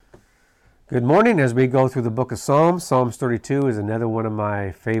Good morning as we go through the book of Psalms. Psalms 32 is another one of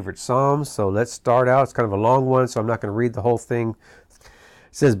my favorite Psalms. So let's start out. It's kind of a long one, so I'm not going to read the whole thing. It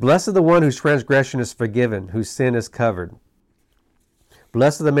says, "Blessed is the one whose transgression is forgiven, whose sin is covered.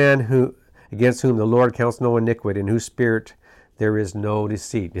 Blessed is the man against whom the Lord counts no iniquity, in whose spirit there is no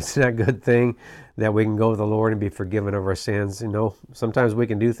deceit." Isn't that a good thing that we can go to the Lord and be forgiven of our sins? You know, sometimes we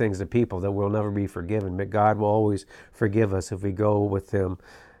can do things to people that will never be forgiven, but God will always forgive us if we go with Him.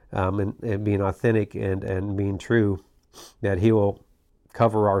 And being authentic and being true, that He will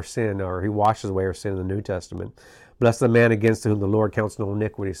cover our sin, or He washes away our sin in the New Testament. Blessed the man against whom the Lord counts no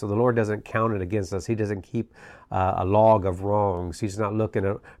iniquity. So the Lord doesn't count it against us. He doesn't keep a log of wrongs. He's not looking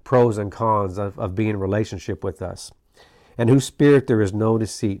at pros and cons of being in relationship with us. And whose spirit there is no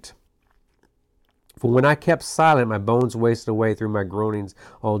deceit. For when I kept silent, my bones wasted away through my groanings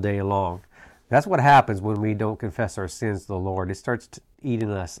all day long. That's what happens when we don't confess our sins to the Lord. It starts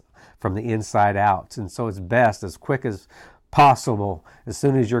eating us from the inside out. And so it's best, as quick as possible, as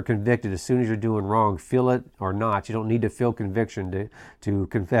soon as you're convicted, as soon as you're doing wrong, feel it or not. You don't need to feel conviction to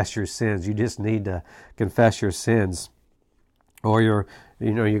confess your sins. You just need to confess your sins. Or you're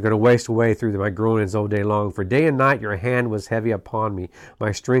going to waste away through my groanings all day long. For day and night your hand was heavy upon me.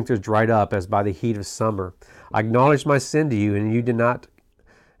 My strength was dried up as by the heat of summer. I acknowledged my sin to you, and you did not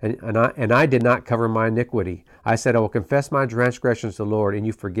And I did not cover my iniquity. I said, I will confess my transgressions to the Lord, and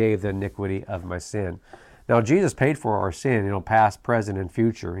you forgave the iniquity of my sin. Now, Jesus paid for our sin, past, present, and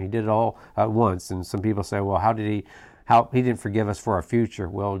future. He did it all at once. And some people say, well, how he didn't forgive us for our future?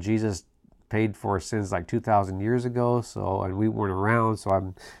 Well, Jesus paid for our sins like 2,000 years ago, and we weren't around, so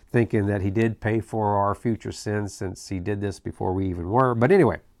I'm thinking that He did pay for our future sins, since He did this before we even were. But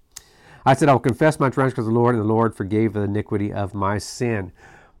anyway, I said, I will confess my transgressions to the Lord, and the Lord forgave the iniquity of my sin.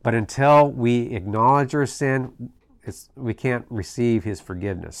 But until we acknowledge our sin, we can't receive His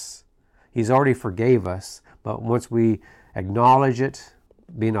forgiveness. He's already forgave us, but once we acknowledge it,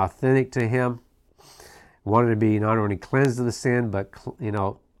 being authentic to Him, wanting to be not only cleansed of the sin, but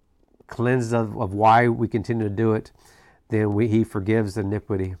cleansed of why we continue to do it, then He forgives the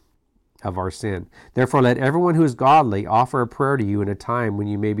iniquity of our sin. Therefore, let everyone who is godly offer a prayer to you in a time when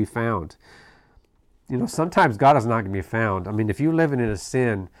you may be found. Sometimes God is not going to be found. I mean, if you're living in a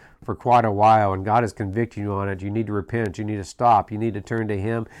sin for quite a while and God is convicting you on it, you need to repent, you need to stop, you need to turn to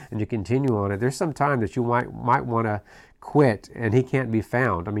Him and you continue on it. There's some time that you might want to quit and He can't be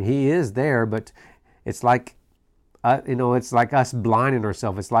found. I mean, He is there, but it's like, it's like us blinding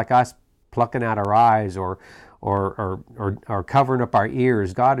ourselves. It's like us plucking out our eyes or covering up our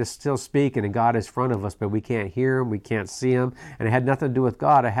ears. God is still speaking and God is in front of us, but we can't hear Him, we can't see Him. And it had nothing to do with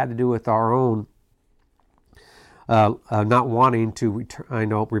God. It had to do with our own not wanting to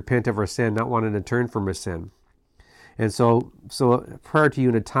repent of our sin, not wanting to turn from our sin. And so prayer to you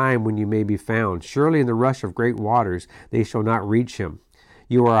in a time when you may be found. Surely in the rush of great waters they shall not reach Him.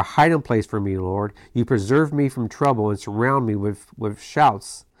 You are a hiding place for me, Lord. You preserve me from trouble and surround me with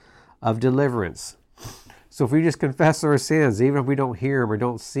shouts of deliverance. So if we just confess our sins, even if we don't hear Him or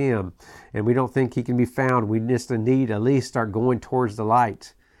don't see Him, and we don't think He can be found, we just need to at least start going towards the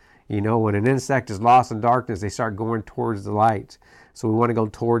light. When an insect is lost in darkness, they start going towards the light. So we want to go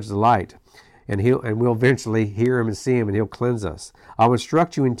towards the light. And we'll eventually hear Him and see Him, and He'll cleanse us. I will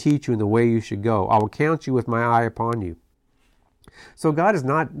instruct you and teach you in the way you should go. I will count you with my eye upon you. So God is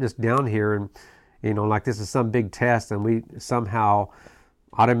not just down here and, like this is some big test and we somehow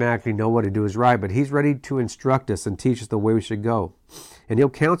automatically know what to do is right, but He's ready to instruct us and teach us the way we should go. And He'll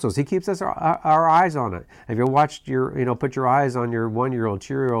counsel us. He keeps us our eyes on it. Have you watched put your eyes on your 1-year-old,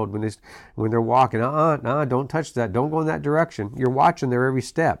 2-year-old when they're walking? Don't touch that. Don't go in that direction. You're watching their every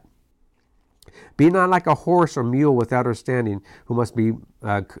step. Be not like a horse or mule without understanding, who must be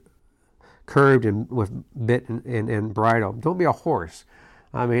curbed and with bit and bridle. Don't be a horse.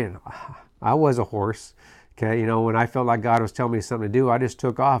 I mean, I was a horse. Okay, when I felt like God was telling me something to do, I just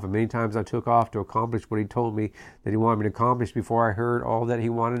took off. And many times I took off to accomplish what He told me that He wanted me to accomplish before I heard all that He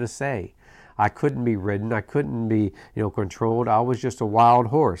wanted to say. I couldn't be ridden. I couldn't be, controlled. I was just a wild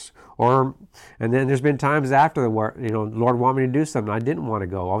horse. And then there's been times after the Lord wanted me to do something I didn't want to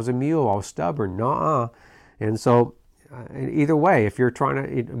go. I was a mule. I was stubborn. And so either way, if you're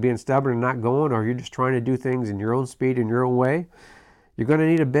trying to being stubborn and not going, or you're just trying to do things in your own speed, in your own way, you're going to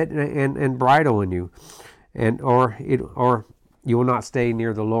need a bit and bridle in you. Or you will not stay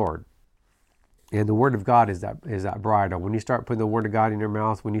near the Lord. And the Word of God is that bridle. When you start putting the Word of God in your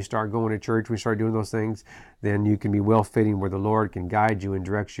mouth, when you start going to church, when you start doing those things, then you can be well-fitting where the Lord can guide you and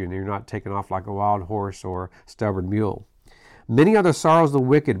direct you, and you're not taken off like a wild horse or stubborn mule. Many are the sorrows of the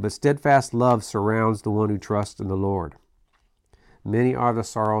wicked, but steadfast love surrounds the one who trusts in the Lord. Many are the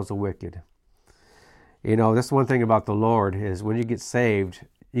sorrows of the wicked. You know, that's one thing about the Lord is when you get saved,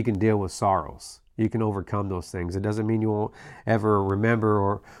 you can deal with sorrows. You can overcome those things. It doesn't mean you won't ever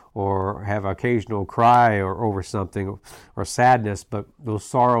remember or have occasional cry or over something or sadness, but those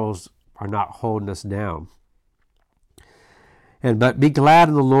sorrows are not holding us down. But be glad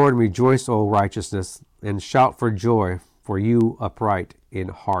in the Lord and rejoice, O righteousness, and shout for joy, for you upright in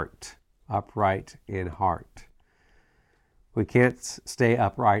heart. Upright in heart. We can't stay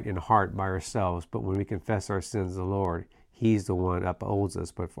upright in heart by ourselves, but when we confess our sins to the Lord, He's the one that upholds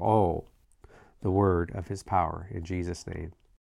us, but for all the word of His power. In Jesus' name.